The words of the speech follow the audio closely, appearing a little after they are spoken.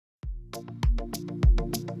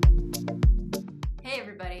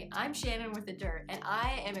I'm Shannon with The Dirt, and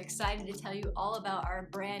I am excited to tell you all about our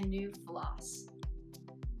brand new floss.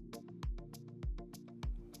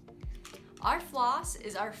 Our floss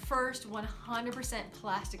is our first 100%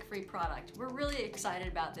 plastic-free product. We're really excited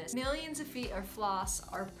about this. Millions of feet of floss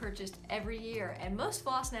are purchased every year, and most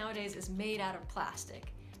floss nowadays is made out of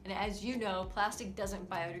plastic. And as you know, plastic doesn't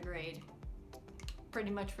biodegrade pretty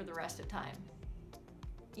much for the rest of time.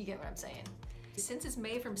 You get what I'm saying. Since it's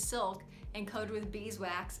made from silk and coated with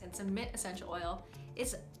beeswax and some mint essential oil,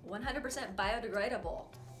 it's 100% biodegradable.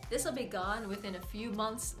 This will be gone within a few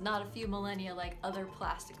months, not a few millennia like other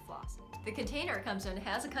plastic floss. The container it comes in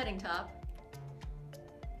has a cutting top,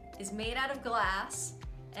 is made out of glass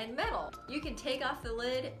and metal. You can take off the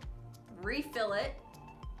lid, refill it,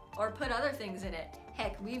 or put other things in it.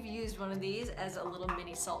 Heck, we've used one of these as a little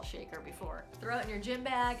mini salt shaker before. Throw it in your gym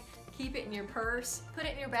bag, keep it in your purse, put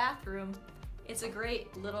it in your bathroom. It's a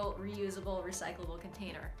great little reusable, recyclable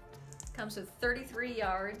container. It comes with 33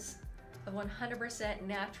 yards of 100%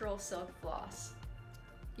 natural silk floss.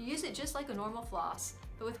 You use it just like a normal floss,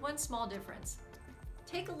 but with one small difference.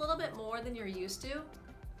 Take a little bit more than you're used to,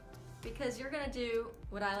 because you're gonna do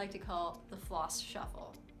what I like to call the floss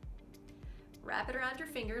shuffle. Wrap it around your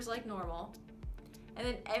fingers like normal, and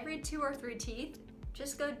then every 2 or 3 teeth,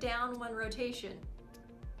 just go down one rotation.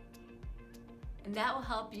 And that will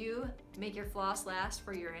help you make your floss last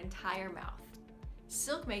for your entire mouth.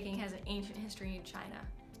 Silk making has an ancient history in China.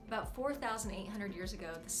 About 4,800 years ago,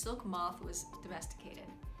 the silk moth was domesticated.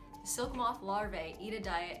 The silk moth larvae eat a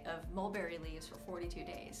diet of mulberry leaves for 42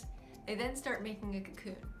 days. They then start making a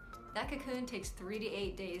cocoon. That cocoon takes 3 to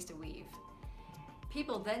 8 days to weave.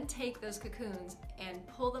 People then take those cocoons and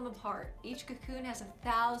pull them apart. Each cocoon has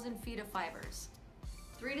 1,000 feet of fibers.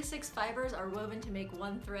 3 to 6 fibers are woven to make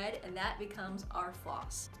one thread, and that becomes our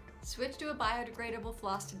floss. Switch to a biodegradable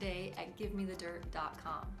floss today at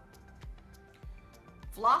givemethedirt.com.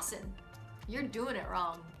 Flossin', you're doing it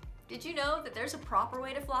wrong. Did you know that there's a proper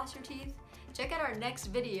way to floss your teeth? Check out our next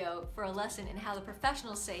video for a lesson in how the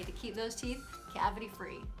professionals say to keep those teeth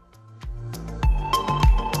cavity-free.